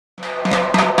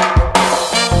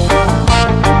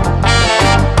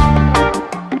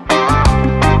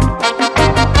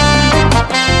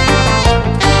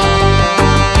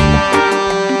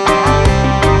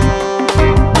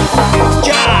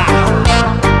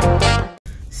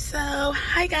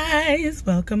Hi guys,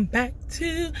 welcome back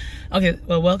to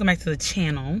the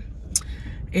channel.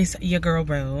 It's your girl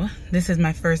Ro. This is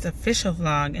my first official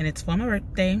vlog and it's for my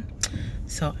birthday,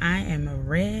 so I am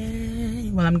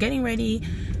ready. Well, I'm getting ready.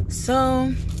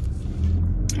 So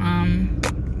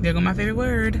there go my favorite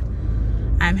word.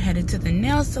 I'm headed to the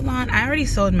nail salon. I already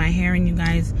sewed my hair in, you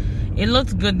guys. It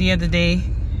looked good the other day.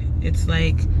 It's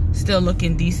like still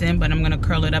looking decent, but I'm gonna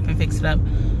curl it up and fix it up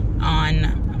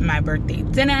on my birthday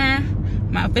dinner.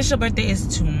 My official birthday is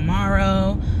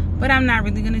tomorrow, but I'm not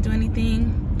really gonna do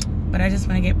anything, but I just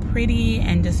want to get pretty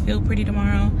and just feel pretty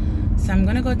tomorrow. So I'm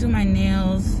gonna go do my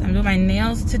nails. I'm doing my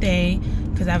nails today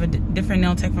because I have a different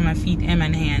nail tech for my feet and my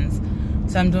hands.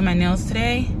 So I'm doing my nails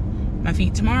today, my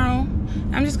feet tomorrow.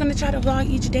 I'm just gonna try to vlog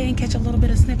each day and catch a little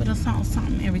bit of snippet of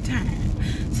something every time.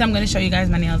 So I'm gonna show you guys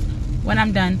my nails when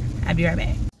I'm done. I'll be right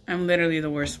back. I'm literally the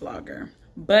worst vlogger,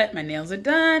 but my nails are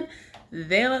done.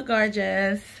 They look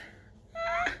gorgeous.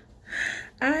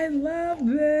 I love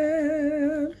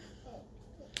them.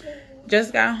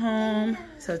 Just got home,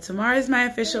 so tomorrow is my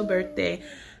official birthday.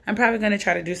 I'm probably gonna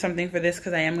try to do something for this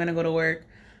because I am gonna go to work,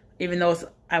 even though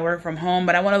I work from home,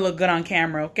 but I want to look good on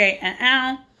camera, okay?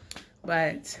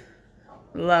 But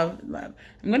love.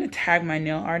 I'm gonna tag my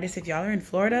nail artist. If y'all are in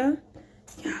Florida,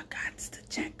 y'all got to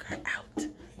check her out.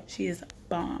 She is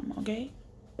bomb, okay?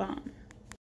 Bomb.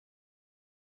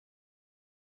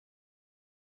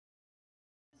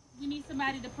 We need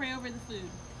somebody to pray over the food.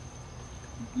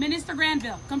 Minister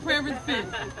Granville, come pray over the food.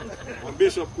 I'm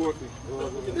Bishop Courtney.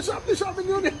 Bishop in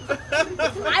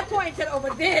I pointed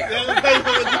over there.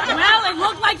 Well, it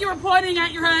looked like you were pointing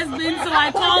at your husband, so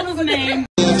I called his name.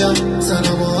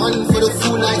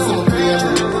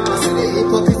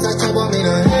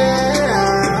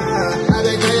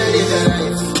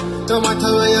 No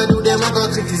matter what you do, them I go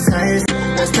criticize.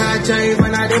 Let's start trying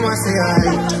when I them I say I.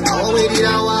 Oh, we did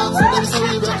our work for them, so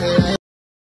we broke it.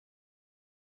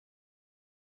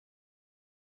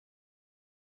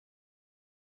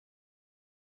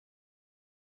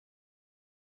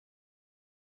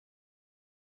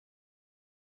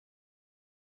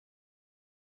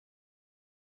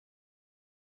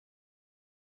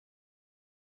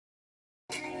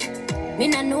 Me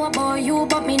not know about you,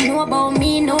 but me know about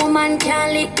me. No man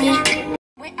can lick me.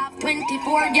 We have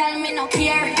 24 girl, me no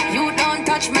care. You don't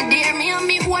touch me, dear. Me and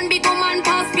me one big woman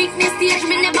pass big me stage.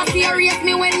 Me never serious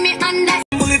me when me under.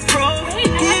 Bullet throw.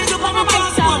 Here's up on my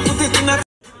passport. Put it in a.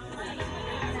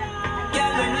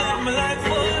 Girl, them love me like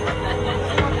food.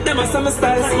 Them a summer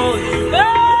style smooth.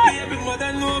 Baby,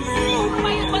 mother know me road.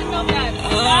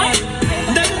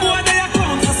 Them boy they a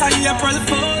clown, so say April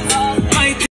Fool.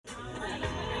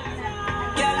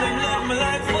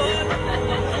 Like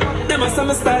food. Them a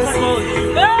summer style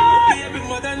smooth. Baby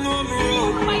mother know me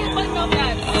road.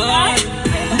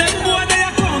 Them boy they a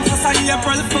clown, so say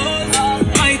April Fool.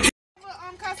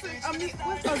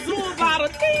 What's a Zoom bottle?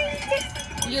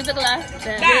 Use a glass.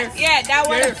 That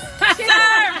one.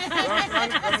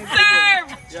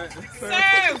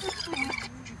 Serve.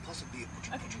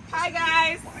 Hi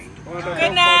guys.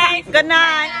 Good night. Good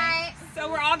night. So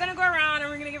we're all gonna go around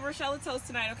and we're gonna give Rochelle a toast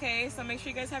tonight, okay? So make sure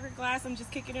you guys have your glass. I'm just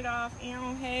kicking it off.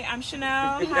 Hey, I'm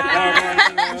Chanel.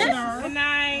 Hi. Good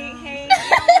night. Hey.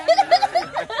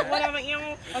 Whatever.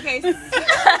 Okay. So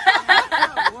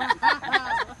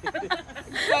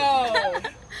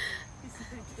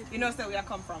you know, so we all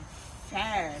come from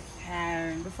far.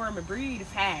 Before me breed,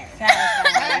 far. Long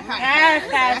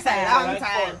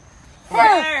time.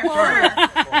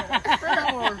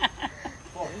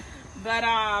 But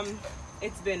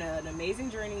it's been an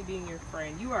amazing journey being your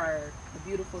friend. You are a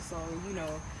beautiful soul. You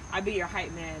know, I'd be your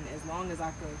hype man as long as I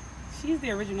could. She's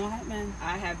the original hype man.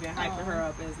 I have been hyping her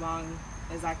up as long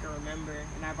as I can remember,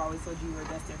 and I've always told you were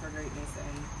destined for greatness,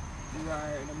 and you are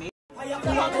an amazing. He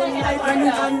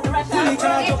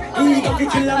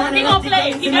gonna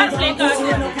play. He gotta play God.